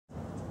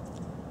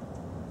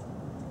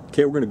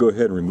Okay, we're going to go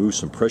ahead and remove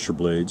some pressure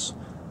blades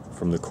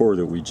from the core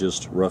that we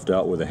just roughed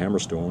out with a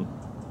hammerstone,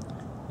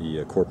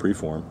 the core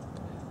preform.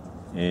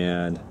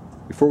 And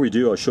before we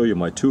do, I'll show you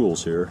my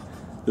tools here.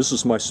 This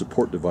is my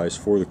support device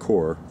for the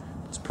core.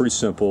 It's pretty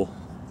simple.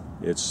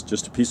 It's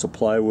just a piece of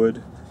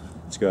plywood.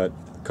 It's got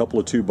a couple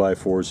of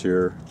 2x4s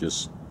here,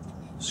 just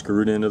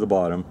screwed into the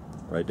bottom,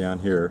 right down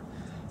here.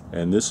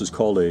 And this is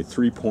called a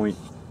 3-point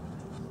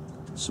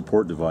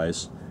support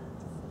device,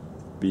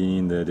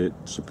 being that it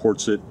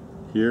supports it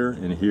here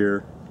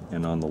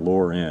and on the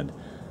lower end.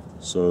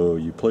 So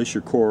you place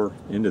your core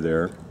into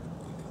there.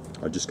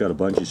 I just got a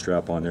bungee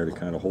strap on there to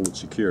kind of hold it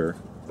secure.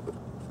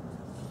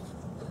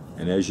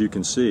 And as you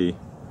can see,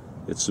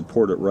 it's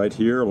supported right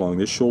here along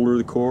this shoulder of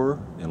the core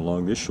and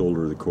along this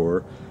shoulder of the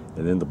core,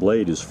 and then the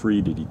blade is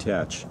free to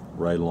detach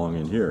right along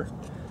in here.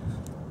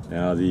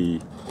 Now the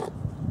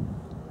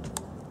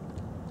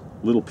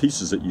little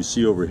pieces that you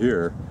see over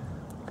here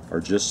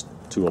are just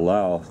to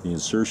allow the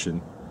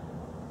insertion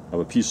of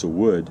a piece of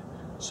wood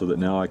so that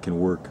now I can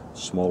work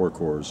smaller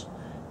cores.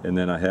 And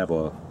then I have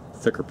a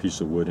thicker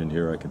piece of wood in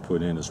here I can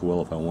put in as well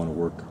if I want to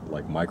work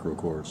like micro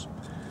cores.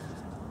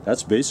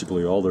 That's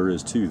basically all there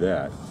is to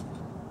that.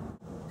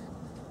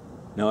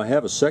 Now I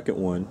have a second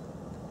one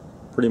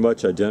pretty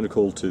much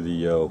identical to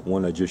the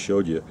one I just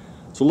showed you.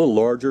 It's a little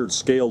larger, it's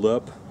scaled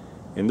up,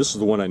 and this is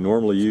the one I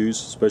normally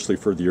use, especially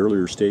for the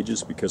earlier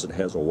stages, because it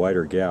has a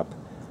wider gap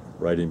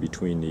right in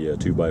between the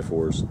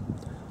 2x4s.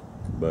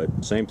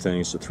 But same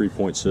thing, it's a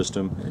 3-point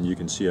system, and you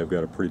can see I've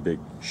got a pretty big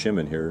shim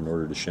in here in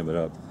order to shim it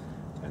up,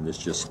 and this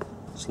just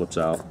slips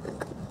out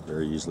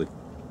very easily.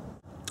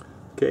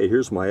 Okay,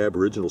 here's my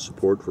aboriginal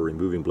support for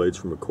removing blades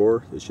from a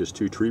core. It's just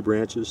 2 tree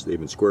branches. They've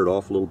been squared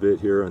off a little bit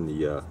here on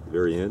the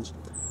very ends.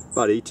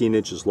 About 18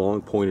 inches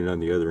long, pointed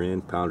on the other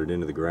end, pounded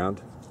into the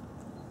ground.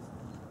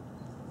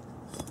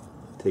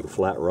 Take a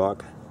flat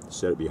rock,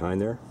 set it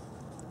behind there.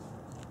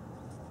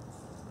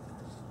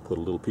 Put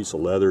a little piece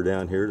of leather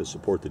down here to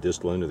support the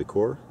distal end of the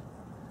core.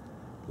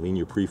 Lean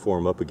your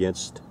preform up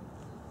against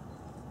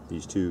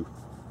these 2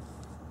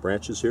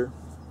 branches here.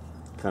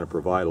 Kind of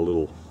provide a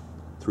little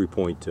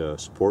 3-point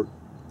support,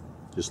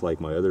 just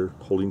like my other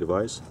holding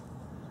device.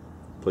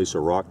 Place a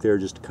rock there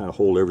just to kind of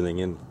hold everything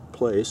in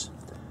place,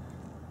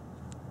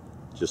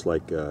 just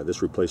like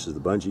this replaces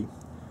the bungee.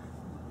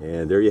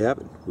 And there you have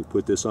it. We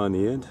put this on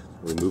the end,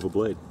 remove a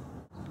blade.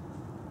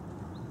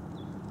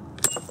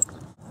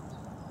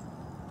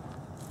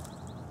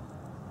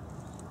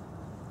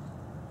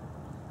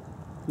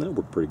 That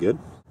worked pretty good.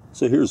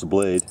 So here's the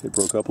blade. It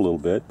broke up a little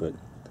bit, but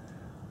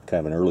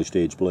kind of an early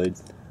stage blade.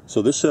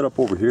 So this setup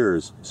over here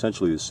is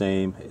essentially the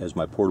same as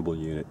my portable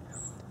unit.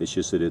 It's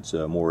just that it's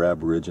more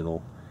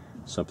aboriginal,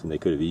 something they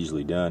could have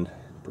easily done.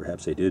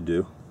 Perhaps they did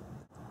do.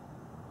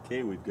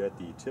 Okay, we've got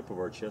the tip of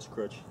our chest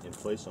crutch in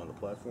place on the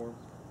platform.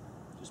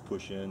 Just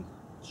push in,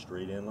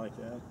 straight in like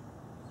that.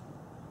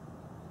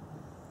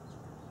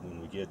 When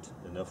we get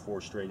enough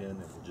force straight in,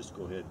 then we'll just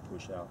go ahead and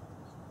push out.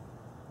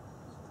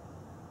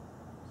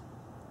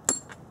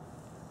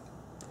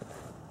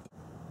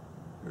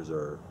 Here's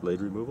our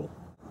blade removal.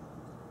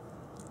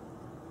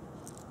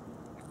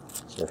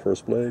 It's our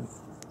first blade.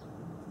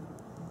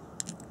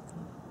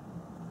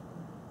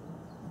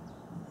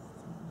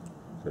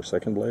 Our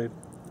second blade.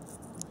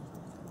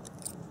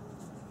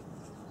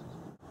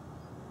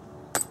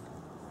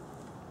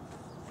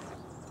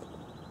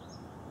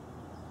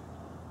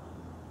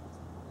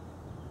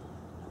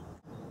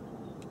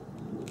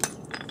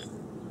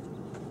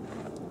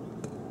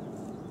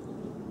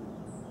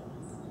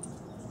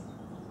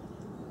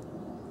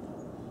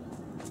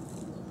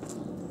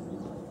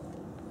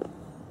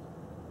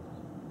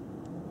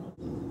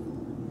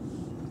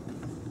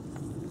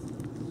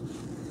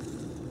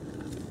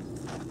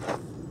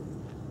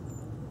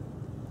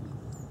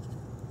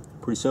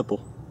 Pretty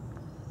simple.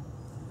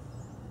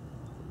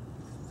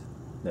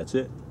 That's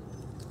it.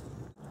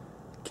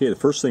 Okay, the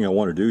first thing I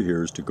want to do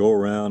here is to go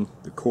around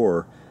the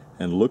core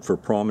and look for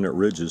prominent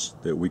ridges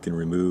that we can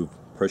remove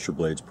pressure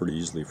blades pretty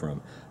easily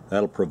from.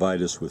 That'll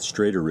provide us with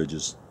straighter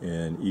ridges,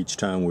 and each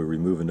time we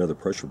remove another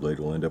pressure blade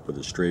we'll end up with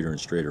a straighter and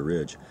straighter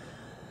ridge.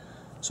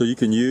 So you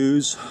can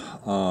use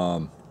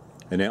an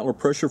antler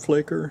pressure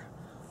flaker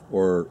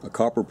or a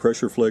copper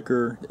pressure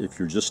flaker. If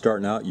you're just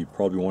starting out, you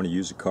probably want to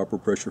use a copper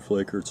pressure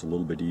flaker. It's a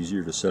little bit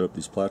easier to set up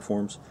these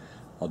platforms.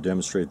 I'll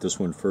demonstrate this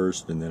one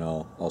first, and then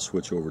I'll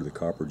switch over to the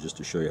copper just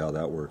to show you how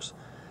that works.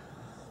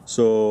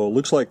 So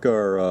looks like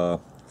our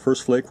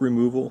first blade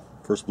removal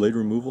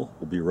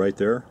will be right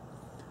there.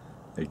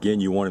 Again,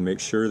 you want to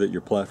make sure that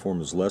your platform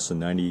is less than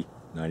 90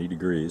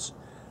 degrees.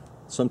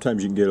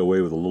 Sometimes you can get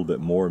away with a little bit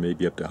more,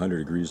 maybe up to 100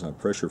 degrees on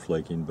pressure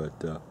flaking,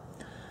 but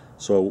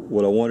so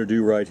what I want to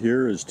do right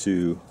here is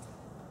to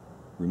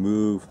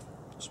remove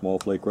a small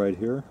flake right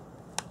here.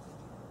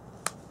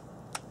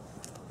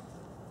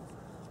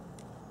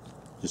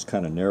 Just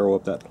kind of narrow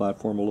up that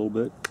platform a little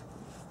bit.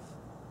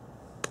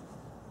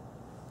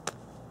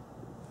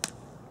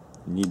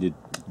 You need to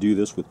do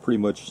this with pretty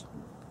much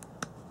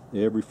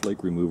every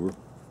flake removal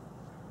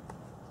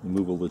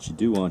that you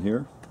do on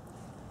here.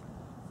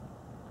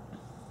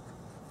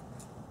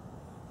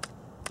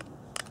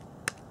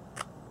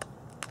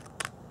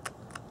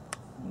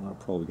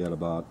 Probably got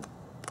about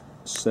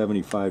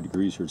 75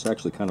 degrees here. It's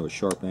actually kind of a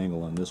sharp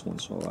angle on this one,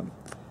 so I'm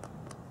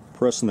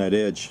pressing that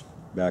edge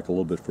back a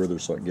little bit further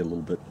so I can get a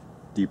little bit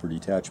deeper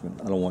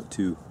detachment. I don't want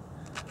too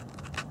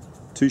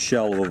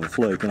shallow of a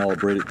flake, and I'll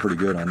abrade it pretty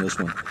good on this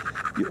one.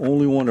 You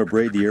only want to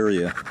abrade the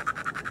area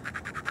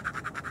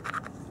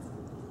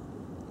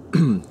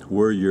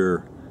where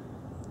your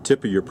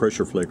tip of your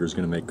pressure flaker is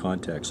going to make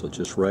contact. So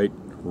just right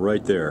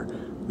there.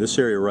 This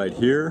area right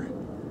here,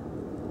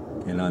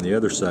 and on the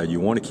other side, you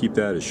want to keep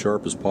that as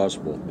sharp as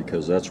possible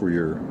because that's where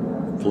your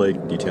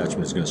flake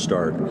detachment is going to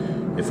start.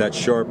 If that's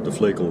sharp, the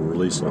flake will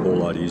release a whole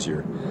lot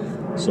easier.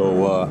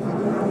 So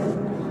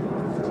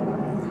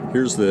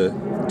here's the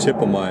tip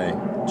of my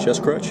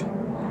chest crutch.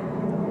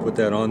 Put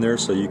that on there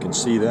so you can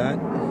see that.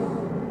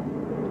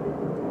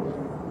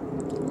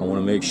 I want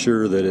to make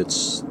sure that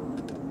it's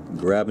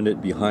grabbing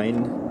it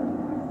behind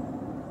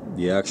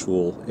the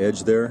actual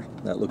edge there.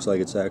 That looks like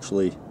it's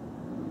actually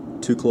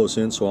too close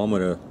in, so I'm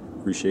going to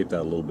reshape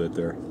that a little bit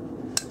there.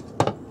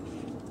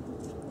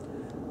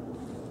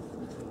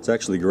 It's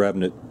actually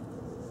grabbing it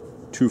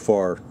too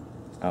far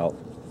out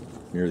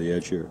near the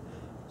edge here.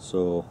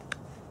 So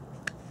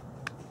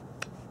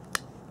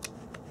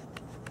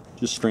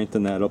just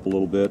strengthen that up a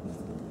little bit.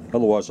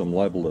 Otherwise I'm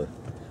liable to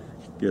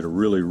get a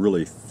really,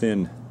 really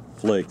thin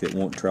flake that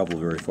won't travel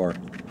very far.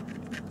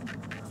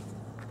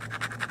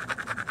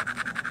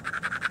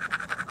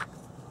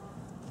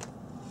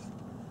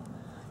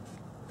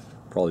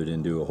 Probably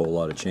didn't do a whole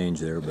lot of change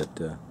there, but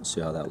let's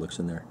see how that looks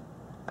in there.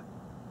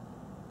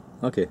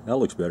 Okay, that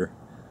looks better.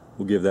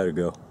 We'll give that a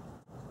go.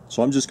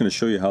 So I'm just going to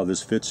show you how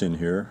this fits in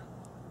here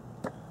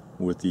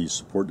with the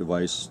support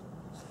device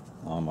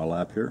on my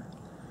lap here.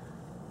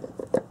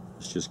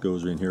 This just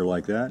goes in here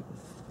like that.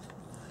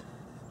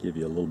 Give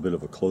you a little bit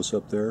of a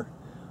close-up there.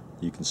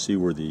 You can see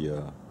where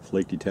the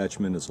flake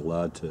detachment is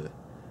allowed to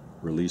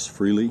release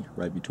freely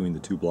right between the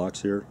two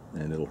blocks here,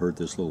 and it'll hit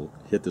this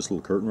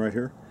little curtain right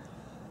here.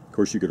 Of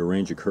course, you could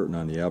arrange a curtain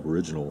on the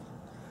aboriginal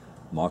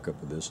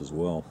mock-up of this as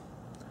well.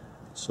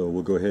 So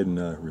we'll go ahead and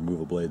remove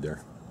a blade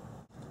there.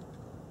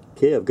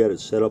 Okay, I've got it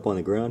set up on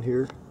the ground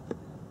here.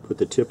 Put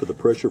the tip of the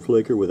pressure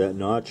flaker with that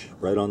notch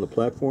right on the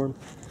platform.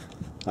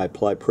 I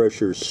apply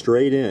pressure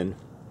straight in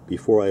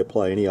before I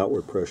apply any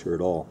outward pressure at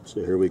all.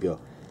 So here we go.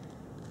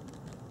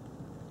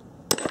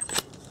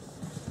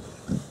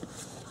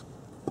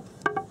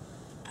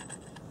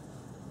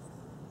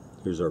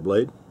 Here's our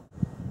blade.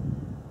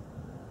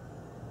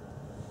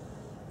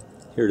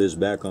 Here it is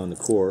back on the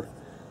core.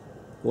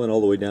 Went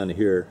all the way down to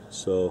here,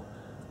 so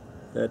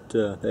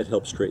that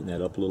helped straighten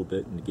that up a little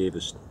bit and gave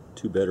us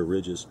two better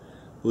ridges.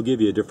 We'll give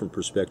you a different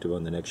perspective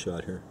on the next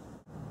shot here.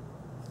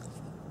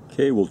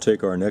 Okay, we'll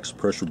take our next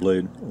pressure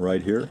blade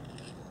right here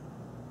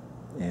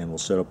and we'll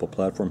set up a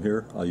platform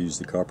here. I'll use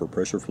the copper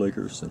pressure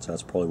flaker since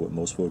that's probably what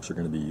most folks are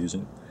going to be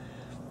using.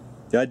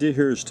 The idea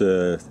here is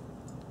to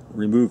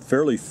remove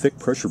fairly thick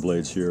pressure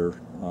blades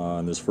here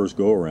on this first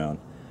go around,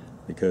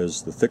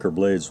 because the thicker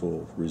blades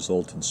will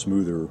result in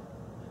smoother,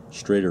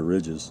 straighter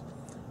ridges.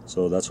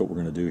 So that's what we're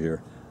going to do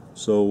here.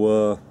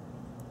 So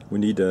we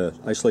need to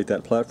isolate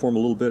that platform a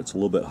little bit. It's a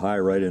little bit high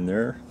right in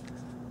there,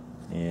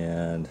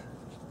 and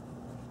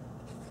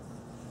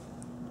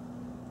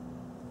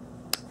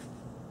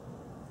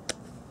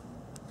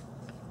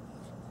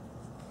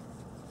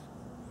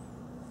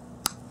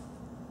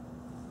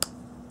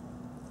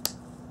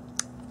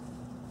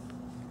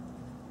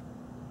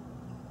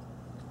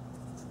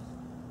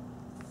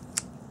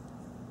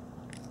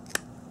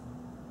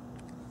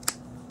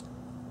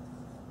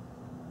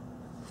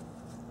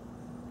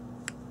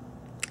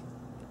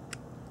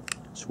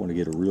just want to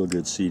get a real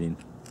good seating.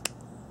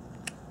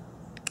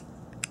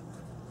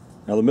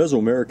 Now the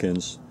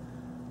Mesoamericans,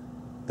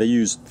 they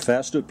use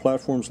faceted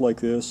platforms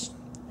like this,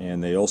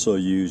 and they also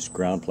use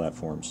ground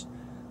platforms.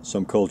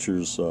 Some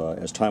cultures,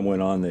 as time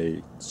went on,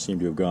 they seem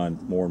to have gone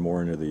more and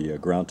more into the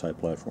ground type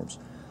platforms.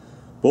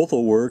 Both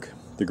will work.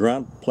 The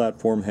ground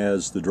platform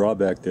has the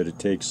drawback that it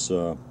takes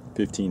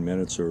 15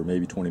 minutes or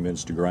maybe 20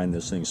 minutes to grind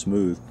this thing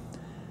smooth.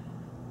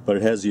 But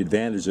it has the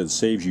advantage that it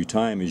saves you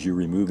time as you're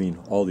removing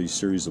all these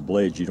series of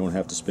blades. You don't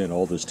have to spend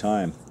all this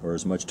time or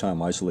as much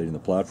time isolating the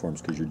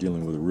platforms because you're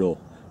dealing with a real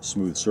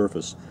smooth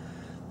surface.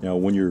 Now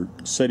when you're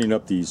setting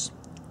up these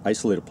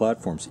isolated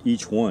platforms,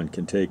 each one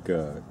can take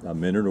a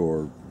minute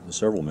or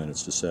several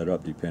minutes to set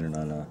up depending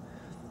on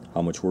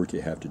how much work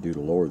you have to do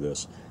to lower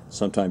this.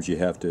 Sometimes you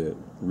have to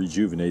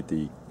rejuvenate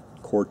the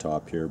core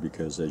top here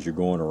because as you're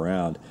going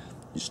around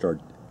you start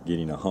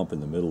getting a hump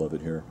in the middle of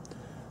it here.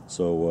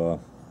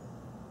 So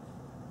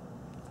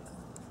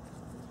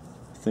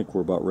I think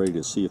we're about ready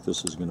to see if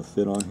this is going to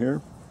fit on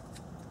here.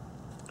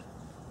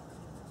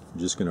 I'm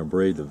just going to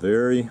braid the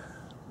let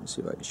me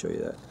see if I can show you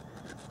that.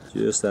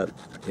 Just that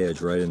edge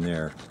right in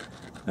there.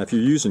 Now if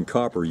you're using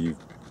copper, you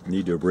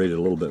need to abrade it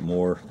a little bit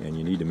more, and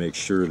you need to make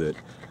sure that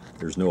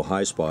there's no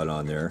high spot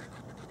on there,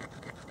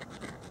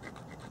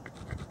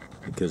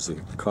 because the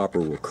copper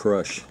will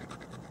crush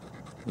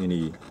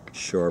any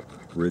sharp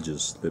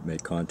ridges that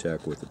make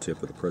contact with the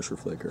tip of the pressure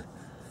flaker.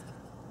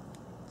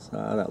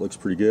 That looks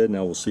pretty good.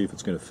 Now we'll see if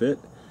it's going to fit.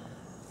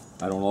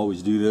 I don't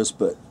always do this,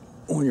 but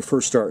when you're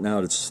first starting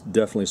out, it's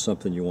definitely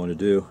something you want to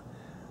do.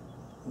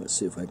 Let's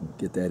see if I can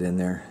get that in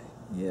there.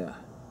 Yeah.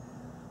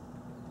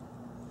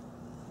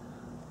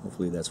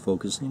 Hopefully that's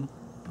focusing.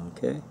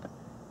 Okay.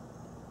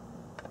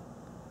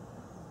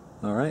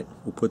 Alright,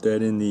 we'll put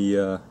that in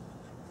the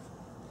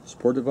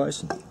support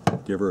device and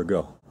give her a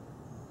go.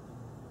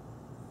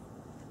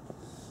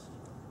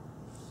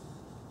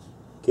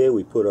 Okay,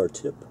 we put our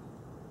tip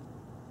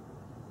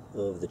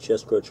of the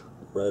chest crutch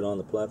right on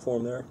the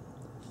platform there.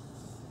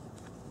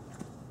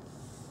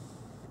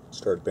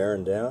 Start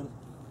bearing down.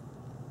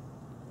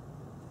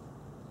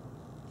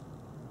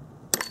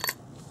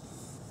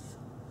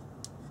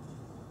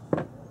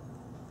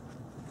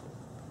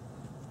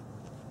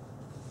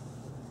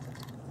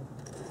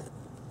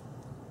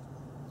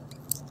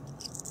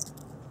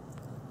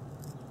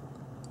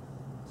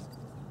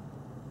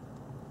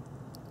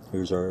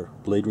 Here's our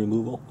blade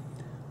removal.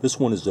 This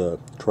one is a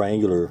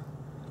triangular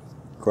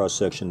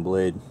cross-section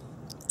blade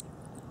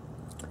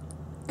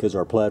because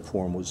our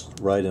platform was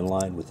right in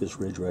line with this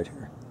ridge right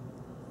here.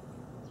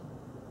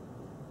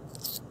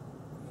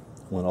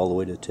 Went all the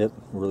way to the tip,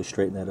 really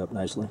straighten that up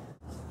nicely.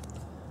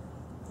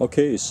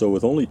 Okay, so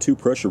with only 2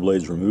 pressure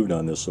blades removed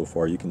on this so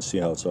far, you can see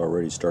how it's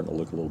already starting to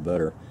look a little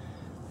better.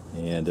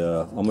 And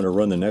I'm going to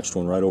run the next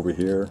one right over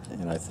here,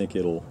 and I think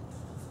it'll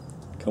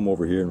come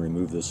over here and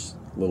remove this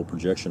little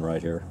projection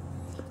right here.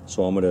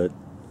 So I'm going to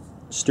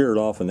steer it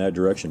off in that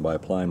direction by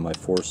applying my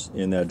force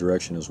in that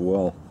direction as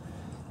well,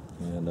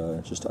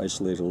 and just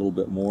isolate a little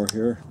bit more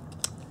here.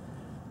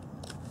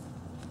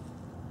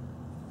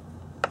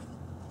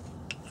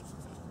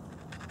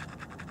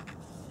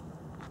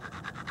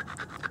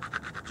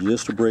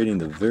 Just abrading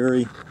the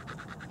very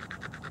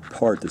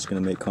part that's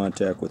going to make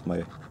contact with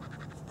my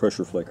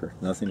pressure flaker,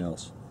 nothing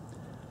else.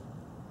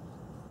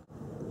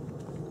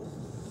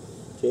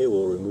 Okay,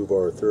 we'll remove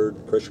our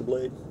 3rd pressure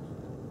blade.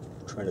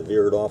 Trying to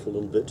veer it off a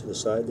little bit to the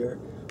side there.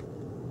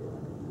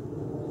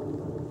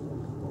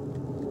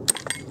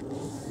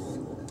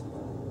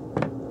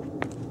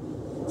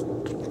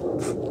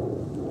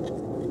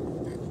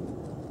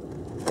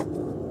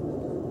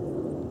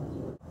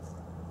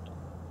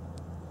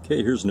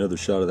 Okay, here's another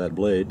shot of that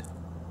blade.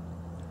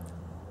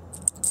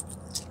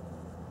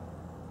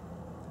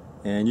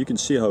 And you can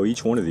see how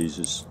each one of these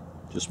is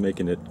just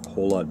making it a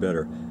whole lot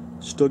better.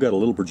 Still got a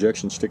little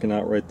projection sticking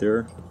out right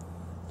there.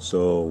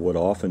 So what I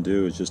often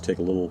do is just take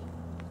a little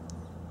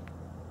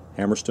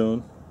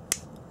hammerstone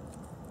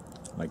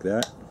like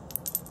that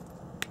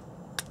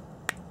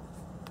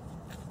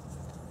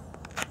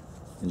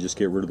and just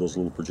get rid of those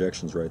little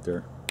projections right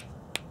there.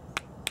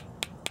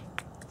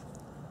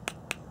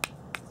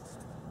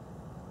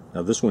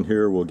 Now this one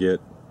here we'll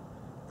get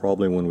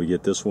probably when we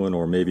get this one,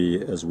 or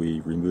maybe as we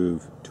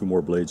remove 2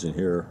 more blades in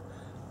here,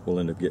 we'll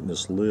end up getting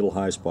this little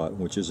high spot,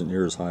 which isn't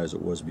near as high as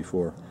it was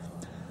before.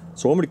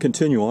 So I'm going to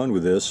continue on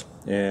with this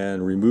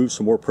and remove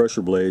some more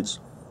pressure blades.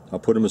 I'll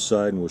put them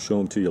aside and we'll show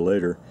them to you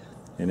later.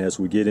 And as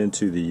we get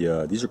into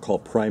the, these are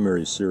called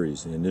primary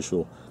series, the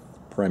initial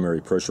primary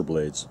pressure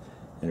blades.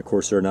 And of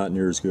course they're not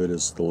near as good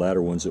as the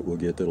latter ones that we'll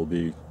get that'll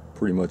be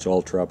pretty much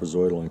all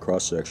trapezoidal in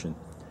cross section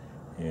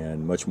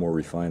and much more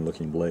refined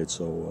looking blades.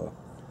 So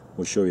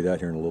we'll show you that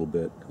here in a little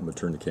bit. I'm going to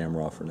turn the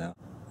camera off for now.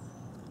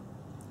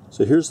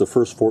 So here's the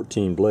first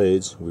 14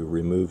 blades we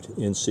removed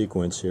in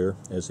sequence here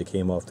as they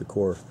came off the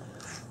core.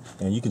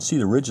 And you can see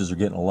the ridges are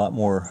getting a lot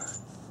more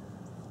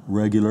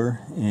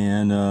regular,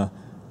 and the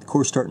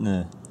core's starting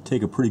to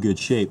take a pretty good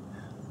shape.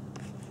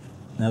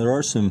 Now there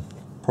are some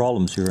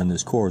problems here in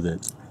this core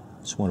that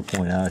I just want to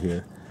point out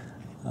here.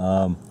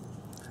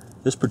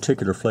 This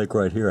particular flake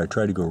right here, I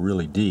tried to go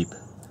really deep,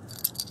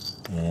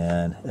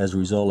 and as a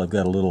result I've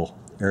got a little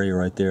area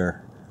right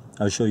there.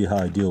 I'll show you how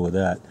I deal with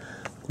that.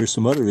 There's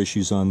some other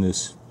issues on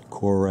this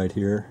core right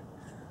here.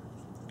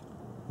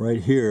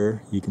 Right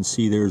here you can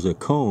see there's a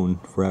cone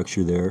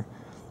fracture there,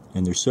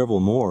 and there's several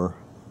more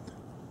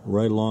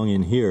right along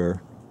in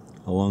here,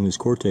 along this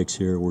cortex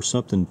here, where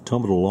something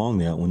tumbled along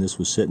that when this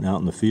was sitting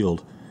out in the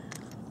field,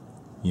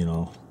 you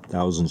know,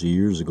 thousands of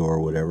years ago or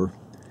whatever,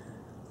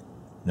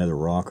 another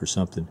rock or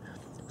something.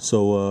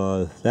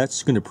 So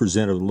that's going to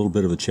present a little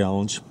bit of a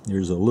challenge.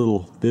 There's a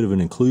little bit of an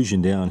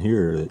inclusion down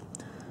here that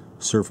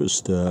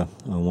surfaced on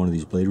one of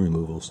these blade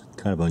removals.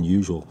 Kind of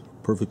unusual,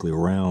 perfectly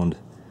round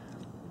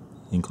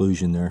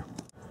inclusion there.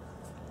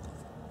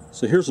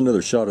 So here's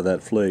another shot of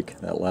that flake,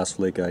 that last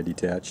flake I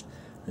detached.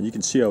 And you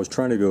can see I was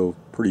trying to go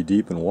pretty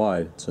deep and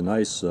wide. It's a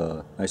nice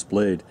nice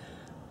blade,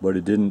 but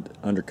it didn't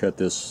undercut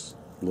this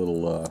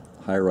little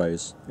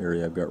high-rise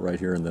area I've got right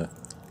here in the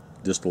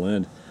distal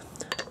end.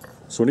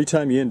 So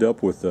anytime you end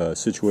up with a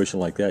situation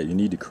like that, you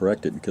need to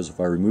correct it, because if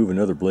I remove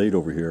another blade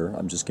over here,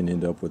 I'm just going to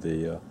end up with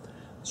a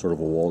sort of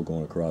a wall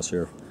going across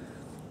here.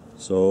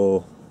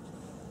 So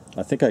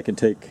I think I can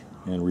take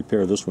and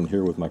repair this one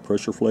here with my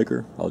pressure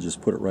flaker. I'll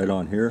just put it right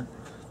on here